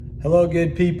Hello,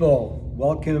 good people.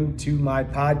 Welcome to my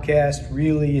podcast,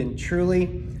 Really and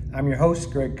Truly. I'm your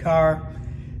host, Greg Carr,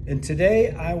 and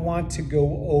today I want to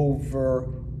go over,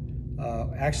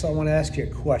 I want to ask you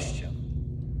a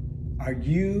question. Are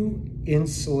you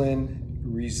insulin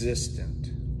resistant?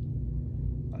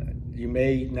 You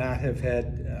may not have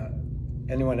had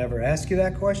anyone ever ask you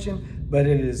that question, but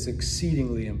it is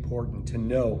exceedingly important to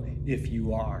know if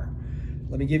you are.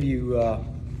 Let me give you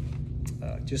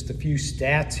just a few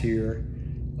stats here,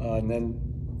 and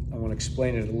then I want to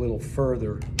explain it a little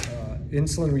further.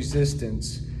 Insulin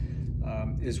resistance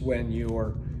is when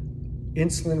your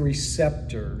insulin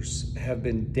receptors have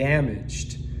been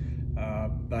damaged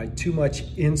by too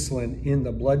much insulin in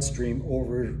the bloodstream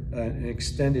over an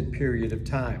extended period of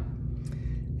time.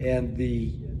 And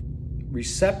the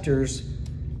receptors,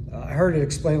 I heard it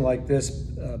explained like this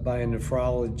by a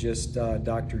nephrologist,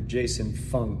 Dr. Jason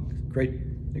Fung.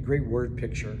 A great word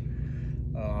picture.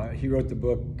 He wrote the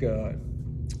book,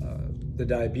 The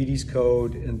Diabetes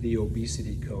Code and the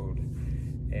Obesity Code.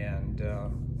 And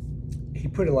he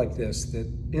put it like this,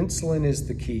 that insulin is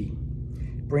the key.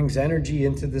 It brings energy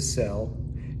into the cell.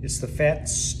 It's the fat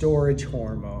storage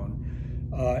hormone.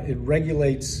 It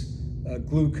regulates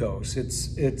glucose.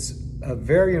 It's a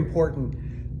very important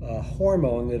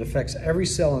hormone that affects every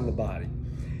cell in the body.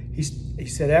 He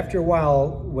said after a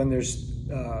while, when there's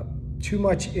too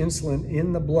much insulin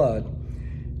in the blood,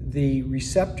 the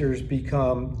receptors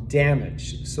become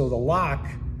damaged. So the lock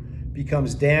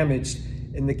becomes damaged,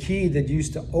 and the key that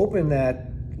used to open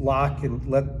that lock and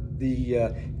let the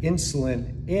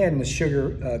insulin in, the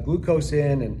sugar, glucose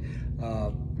in, and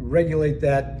regulate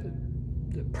that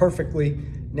perfectly,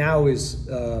 now is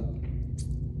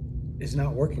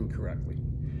not working correctly.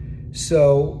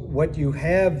 So what you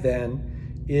have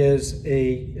then is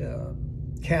a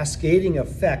cascading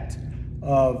effect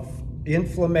of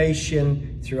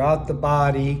inflammation throughout the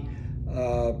body,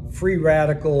 free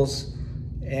radicals,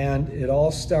 and it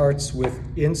all starts with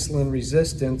insulin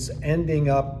resistance, ending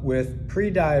up with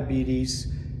prediabetes,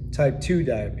 type 2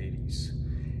 diabetes.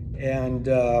 And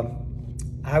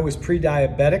I was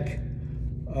pre-diabetic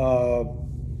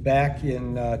back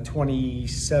in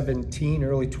 2017,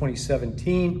 early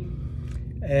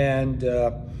 2017, and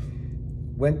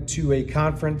went to a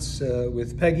conference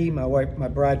with Peggy, my wife, my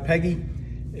bride Peggy,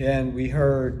 and we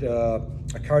heard a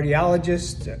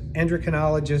cardiologist, an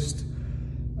endocrinologist,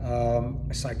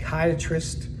 a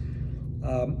psychiatrist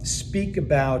speak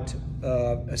about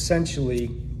essentially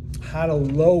how to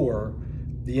lower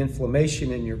the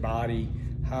inflammation in your body,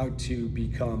 how to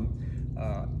become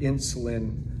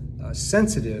insulin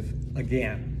sensitive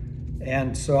again.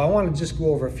 And so I want to just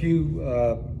go over a few,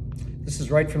 this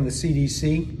is right from the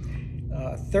CDC.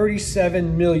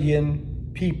 37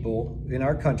 million people in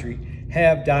our country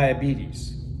have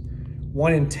diabetes.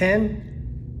 1 in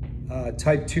 10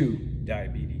 type 2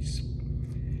 diabetes.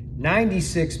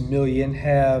 96 million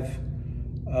have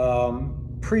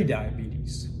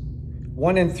pre-diabetes.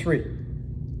 1 in 3.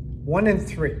 1 in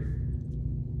 3.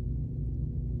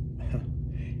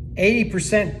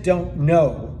 80% don't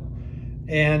know.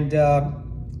 And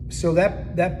so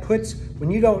that puts,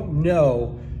 when you don't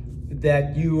know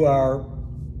that you are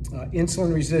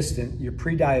insulin resistant, you're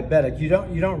pre-diabetic, you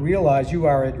don't realize you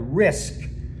are at risk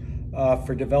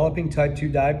for developing type 2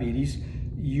 diabetes.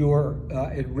 You're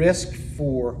at risk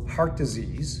for heart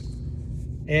disease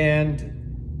and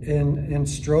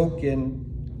stroke, and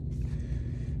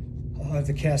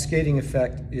the cascading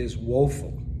effect is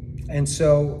woeful. And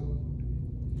so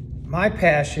my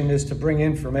passion is to bring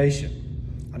information.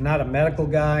 I'm not a medical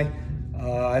guy.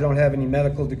 I don't have any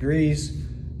medical degrees.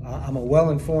 I'm a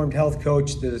well-informed health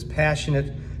coach that is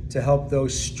passionate to help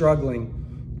those struggling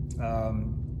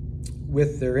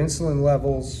with their insulin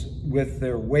levels, with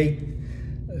their weight,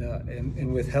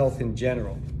 and with health in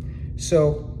general.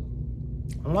 So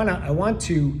I want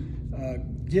to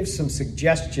give some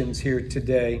suggestions here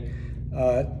today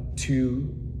to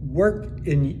work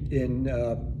in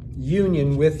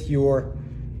union with your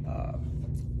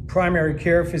primary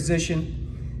care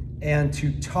physician and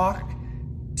to talk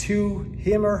to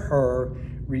him or her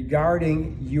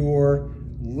regarding your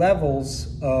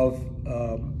levels of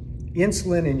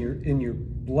insulin in your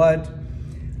blood.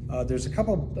 There's a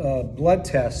couple blood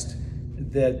tests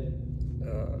that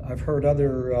I've heard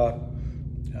other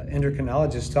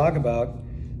endocrinologists talk about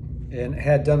and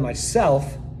had done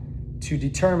myself to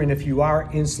determine if you are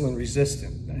insulin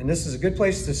resistant. And this is a good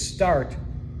place to start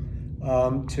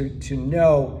to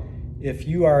know if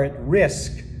you are at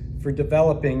risk for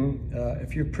developing,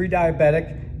 if you're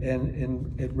pre-diabetic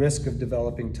and at risk of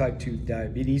developing type 2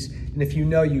 diabetes. And if you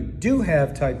know you do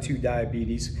have type 2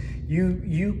 diabetes,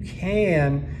 you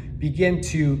can begin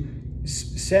to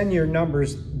send your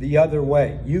numbers the other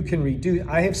way. You can reduce.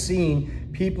 I have seen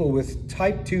people with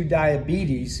type 2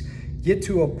 diabetes get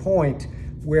to a point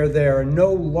where they are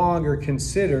no longer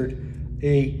considered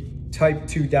a type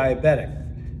 2 diabetic.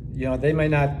 You know, they may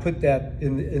not put that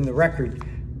in the record,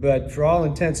 but for all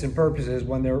intents and purposes,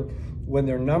 when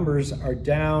their numbers are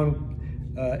down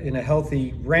in a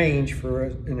healthy range for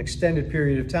an extended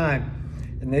period of time,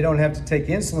 and they don't have to take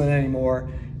insulin anymore,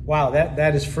 wow,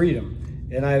 that is freedom.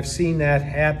 And I've seen that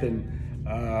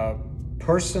happen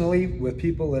personally with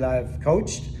people that I've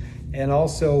coached, and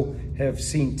also have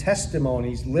seen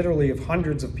testimonies literally of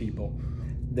hundreds of people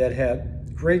that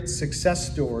had great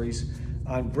success stories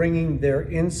on bringing their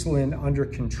insulin under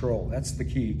control. That's the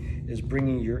key, is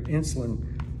bringing your insulin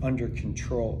under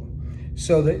control.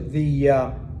 So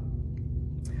the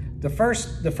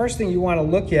first thing you want to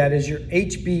look at is your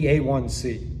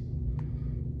HbA1c.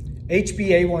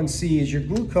 HbA1c is your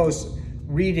glucose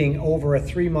reading over a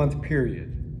 3-month period.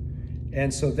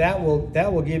 And so that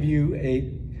will give you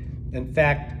in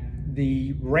fact,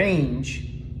 the range,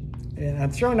 and I'm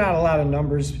throwing out a lot of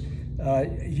numbers.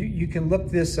 You can look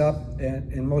this up,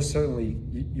 and most certainly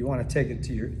you want to take it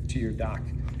to your doc.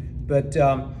 But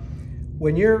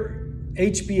when your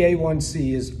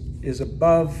HbA1c is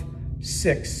above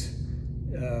 6,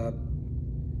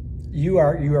 you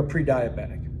are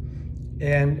pre-diabetic,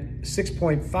 and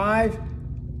 6.5,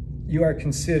 you are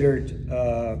considered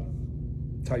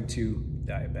type 2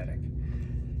 diabetic.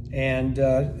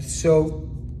 And so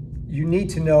you need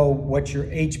to know what your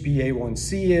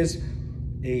HbA1c is.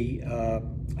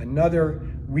 Another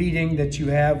reading that you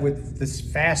have with this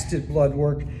fasted blood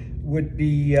work would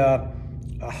be a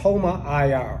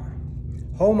HOMA-IR.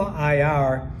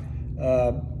 HOMA-IR,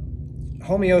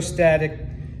 homeostatic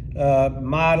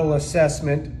model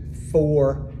assessment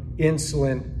for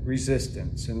insulin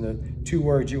resistance. And the 2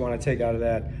 words you want to take out of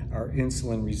that are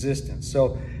insulin resistance.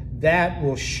 So that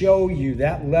will show you,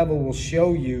 that level will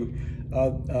show you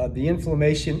the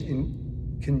inflammation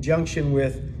in conjunction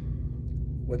with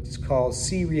what's called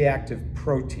C-reactive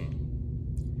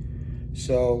protein.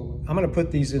 So I'm going to put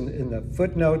these in the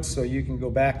footnotes so you can go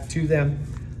back to them.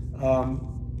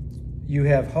 You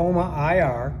have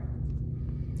HOMA-IR,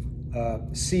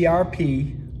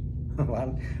 CRP, a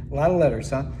lot of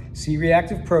letters, huh?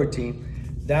 C-reactive protein.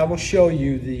 That will show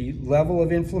you the level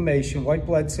of inflammation, white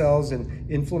blood cells and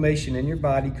inflammation in your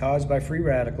body caused by free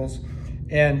radicals,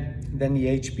 and then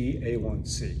the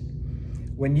HbA1c.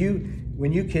 When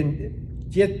you can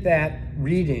get that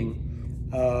reading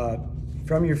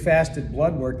from your fasted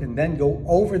blood work and then go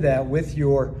over that with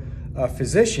your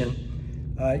physician,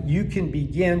 you can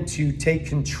begin to take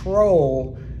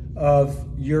control of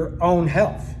your own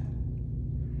health.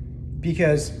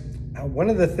 Because one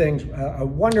of the things, a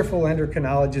wonderful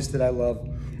endocrinologist that I love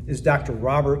is Dr.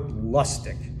 Robert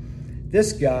Lustig.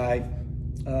 This guy,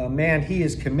 man, he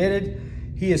is committed.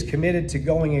 He is committed to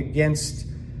going against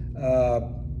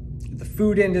the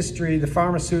food industry, the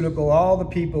pharmaceutical, all the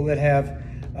people that have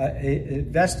a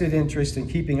vested interest in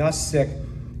keeping us sick.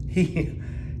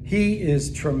 He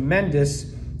is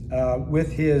tremendous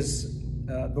with his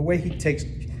the way he takes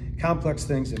complex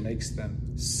things and makes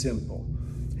them simple.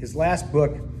 His last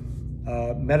book,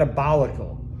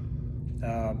 Metabolical,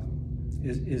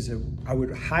 I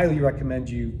would highly recommend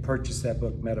you purchase that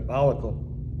book, Metabolical.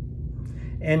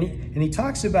 And he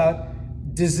talks about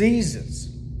diseases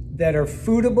that are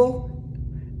foodable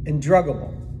and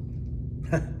druggable.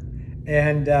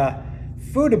 And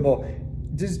foodable,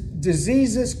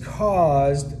 diseases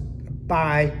caused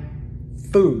by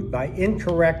food, by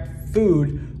incorrect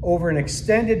food over an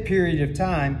extended period of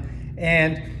time.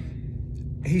 And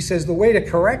he says the way to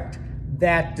correct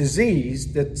that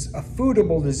disease, that's a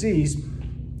foodable disease,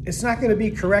 it's not going to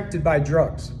be corrected by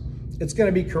drugs. It's going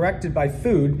to be corrected by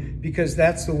food, because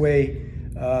that's the way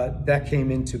that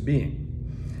came into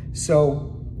being.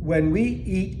 So when we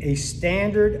eat a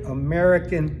standard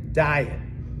American diet,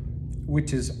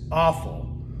 which is awful,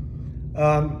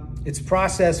 it's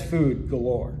processed food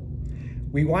galore.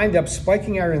 We wind up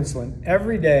spiking our insulin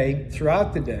every day,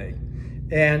 throughout the day,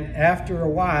 and after a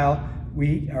while,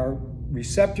 our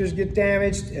receptors get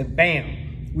damaged, and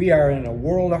bam, we are in a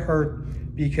world of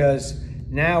hurt, because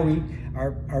now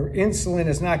our insulin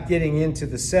is not getting into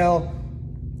the cell.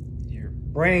 Your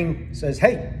brain says,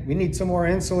 hey, we need some more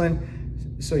insulin.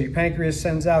 So your pancreas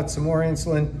sends out some more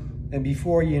insulin, and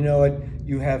before you know it,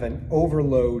 you have an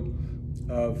overload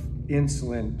of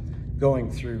insulin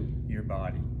going through your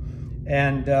body.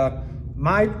 And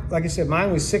like I said,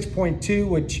 mine was 6.2,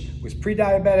 which was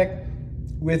pre-diabetic.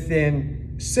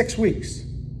 Within 6 weeks,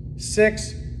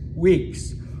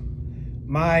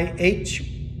 my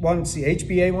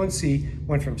HbA1c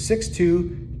went from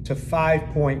 6.2 to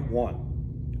 5.1.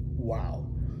 Wow.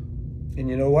 And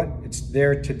you know what? It's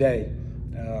there today.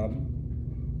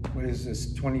 What is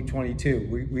this,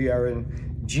 2022? We are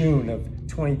in June of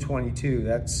 2022.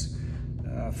 That's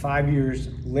 5 years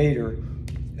later.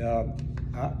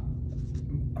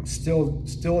 I'm still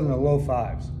in the low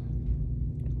fives.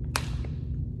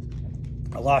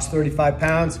 I lost 35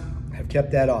 pounds. I've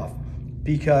kept that off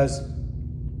because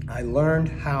I learned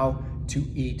how to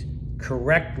eat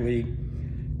correctly,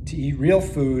 to eat real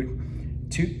food,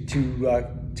 to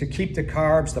keep the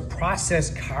carbs, the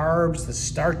processed carbs, the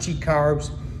starchy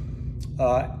carbs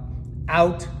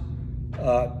out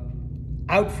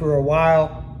for a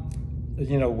while,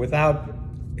 without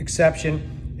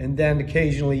exception, and then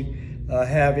occasionally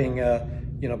having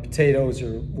potatoes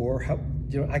or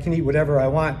I can eat whatever I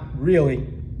want, really,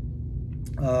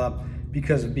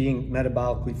 because of being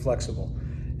metabolically flexible.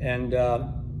 And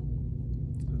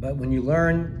but when you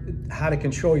learn how to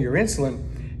control your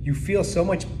insulin, you feel so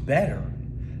much better.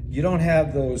 You don't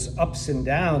have those ups and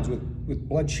downs with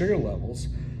blood sugar levels.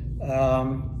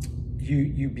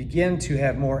 You begin to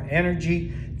have more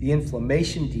energy. The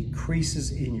inflammation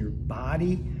decreases in your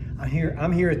body.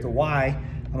 I'm here at the Y.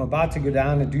 I'm about to go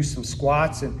down and do some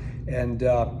squats and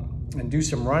do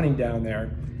some running down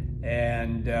there.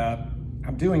 And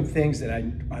I'm doing things that I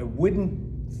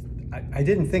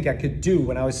didn't think I could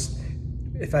do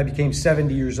if I became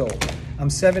 70 years old. I'm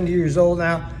 70 years old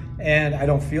now, and I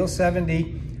don't feel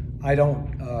 70. I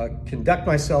don't conduct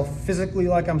myself physically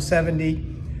like I'm 70.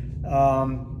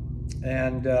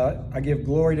 And I give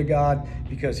glory to God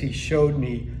because He showed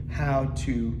me how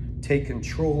to take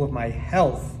control of my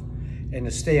health and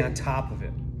to stay on top of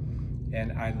it.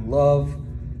 And I love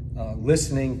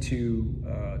listening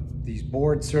to these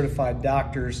board certified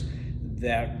doctors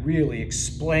that really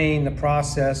explain the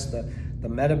process, the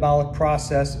metabolic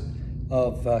process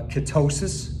of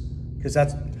ketosis, because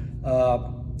that's,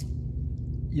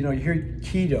 you hear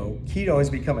keto. Keto has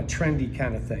become a trendy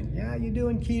kind of thing. Yeah, you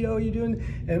doing keto,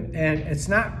 and it's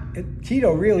not,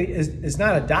 keto really is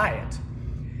not a diet.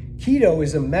 Keto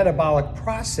is a metabolic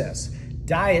process.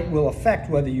 Diet will affect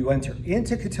whether you enter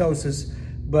into ketosis,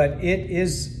 but it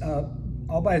is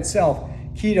all by itself.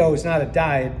 Keto is not a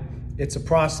diet, it's a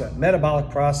process, metabolic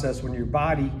process when your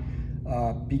body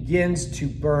begins to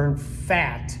burn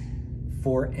fat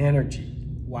for energy.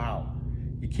 Wow.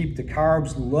 You keep the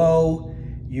carbs low,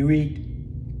 you eat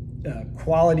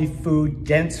quality food,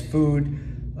 dense food,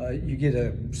 you get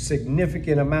a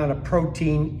significant amount of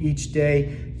protein each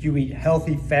day, you eat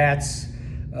healthy fats,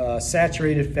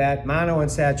 saturated fat,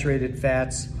 monounsaturated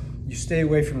fats, you stay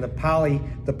away from the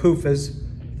PUFAs,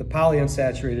 the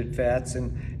polyunsaturated fats,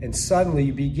 and suddenly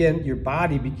your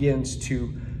body begins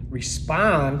to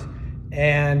respond,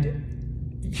 and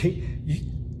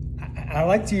I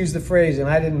like to use the phrase, and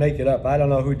I didn't make it up, I don't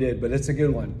know who did, but it's a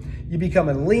good one. You become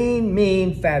a lean,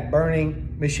 mean,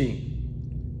 fat-burning machine.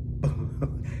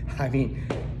 I mean,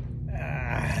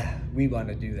 we want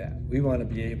to do that. We want to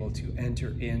be able to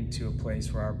enter into a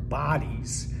place where our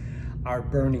bodies are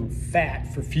burning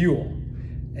fat for fuel.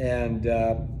 And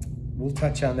we'll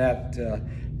touch on that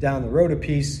down the road a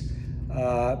piece.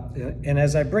 And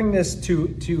as I bring this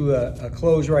to a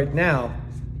close right now,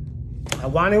 I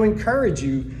want to encourage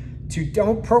you to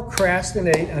don't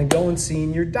procrastinate on going and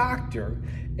seeing your doctor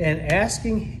and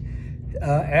asking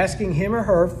him or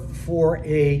her for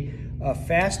a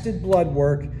fasted blood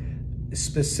work,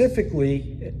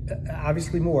 specifically,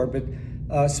 obviously more, but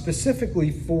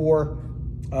specifically for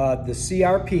the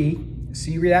CRP,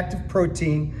 C-reactive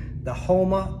protein, the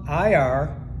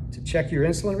HOMA-IR to check your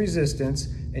insulin resistance,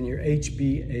 and your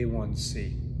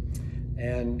HbA1c.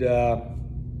 And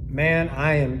man,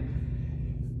 I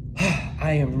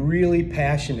am really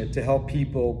passionate to help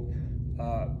people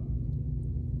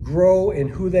grow in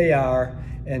who they are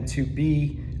and to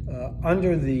be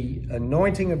under the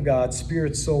anointing of God,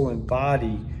 spirit, soul, and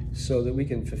body, so that we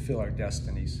can fulfill our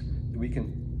destinies, that we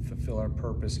can fulfill our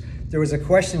purpose. There was a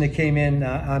question that came in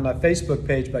on my Facebook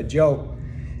page by Joe,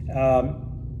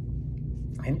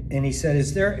 and he said,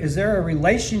 is there a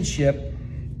relationship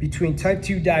between type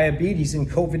 2 diabetes and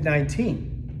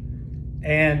COVID-19?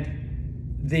 And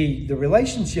the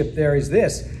relationship there is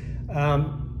this.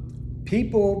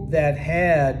 People that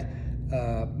had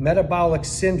metabolic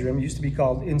syndrome, used to be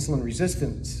called insulin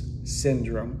resistance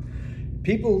syndrome,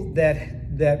 people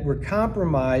that were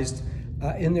compromised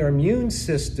in their immune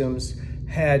systems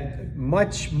had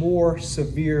much more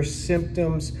severe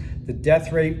symptoms. The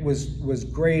death rate was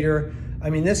greater. I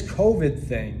mean, this COVID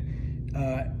thing,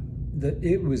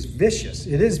 it was vicious.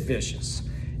 It is vicious.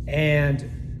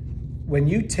 And when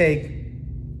you take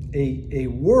a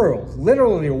world,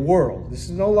 literally a world. This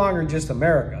is no longer just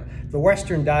America. The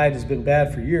Western diet has been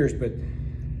bad for years, but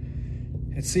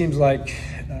it seems like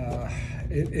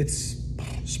it's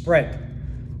spread.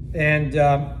 And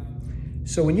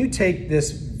so when you take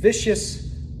this vicious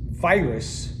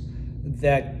virus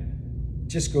that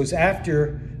just goes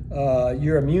after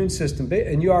your immune system,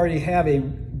 and you already have a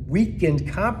weakened,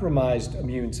 compromised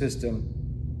immune system,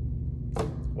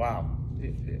 wow.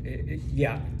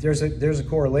 Yeah, there's a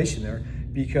correlation there,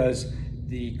 because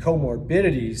the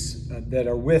comorbidities that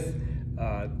are with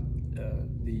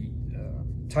the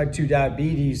type 2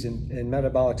 diabetes and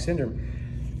metabolic syndrome,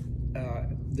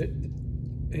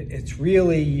 it's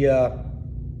really I'm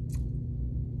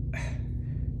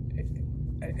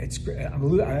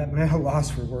at a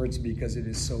loss for words, because it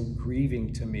is so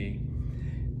grieving to me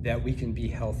that we can be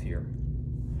healthier.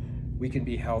 We can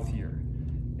be healthier,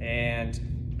 and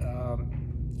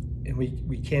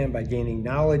we can by gaining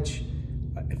knowledge.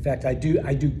 In fact, I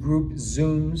do group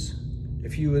Zooms.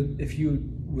 If you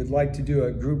would like to do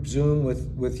a group Zoom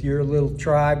with your little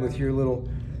tribe, with your little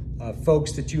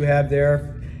folks that you have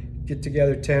there, get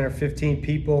together 10 or 15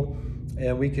 people,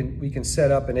 and we can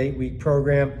set up an 8-week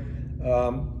program.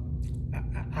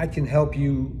 I can help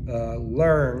you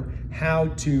learn how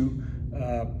to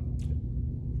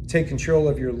take control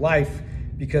of your life,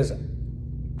 because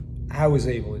I was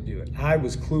able to do it. I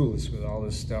was clueless with all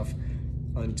this stuff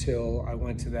until I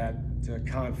went to that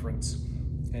conference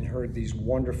and heard these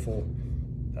wonderful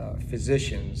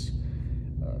physicians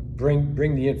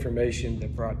bring the information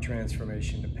that brought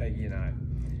transformation to Peggy and I.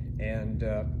 And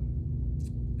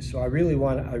so I really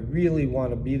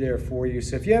want to be there for you.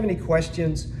 So if you have any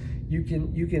questions, you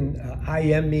can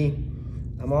IM me.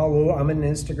 I'm all over. I'm on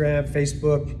Instagram,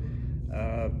 Facebook.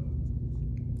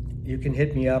 You can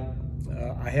hit me up.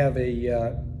 I have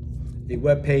a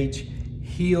webpage,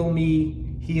 heal.me/Coach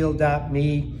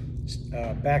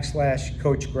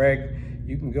Greg.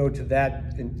 You can go to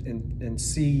that and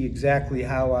see exactly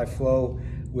how I flow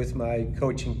with my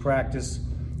coaching practice.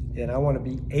 And I want to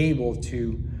be able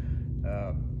to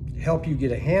help you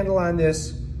get a handle on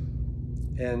this.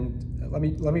 And let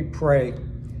me pray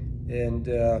and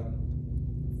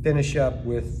finish up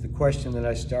with the question that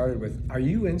I started with. Are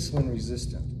you insulin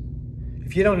resistant?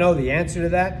 If you don't know the answer to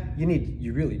that,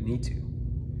 you really need to.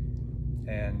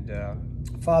 And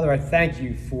Father, I thank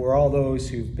you for all those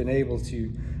who've been able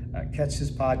to catch this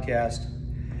podcast.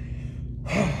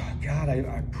 God,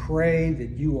 I pray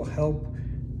that you will help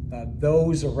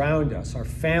those around us, our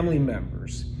family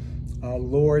members,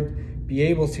 Lord, be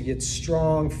able to get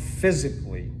strong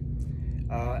physically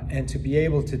and to be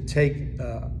able to take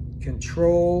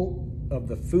control of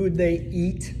the food they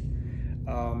eat,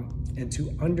 and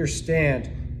to understand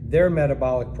their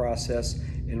metabolic process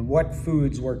and what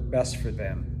foods work best for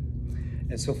them.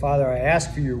 And so, Father, I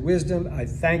ask for your wisdom. I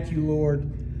thank you, Lord,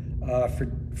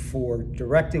 for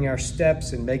directing our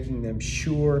steps and making them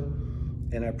sure.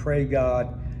 And I pray,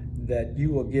 God, that you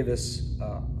will give us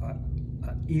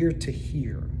an ear to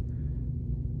hear,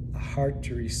 a heart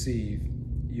to receive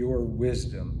your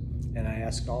wisdom. And I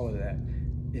ask all of that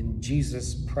in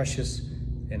Jesus' precious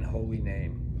and holy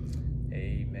name.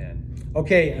 Amen.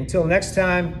 Okay, until next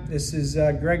time, this is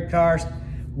Greg Carr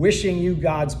wishing you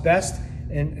God's best,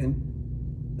 and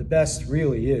the best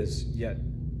really is yet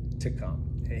to come.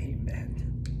 Amen.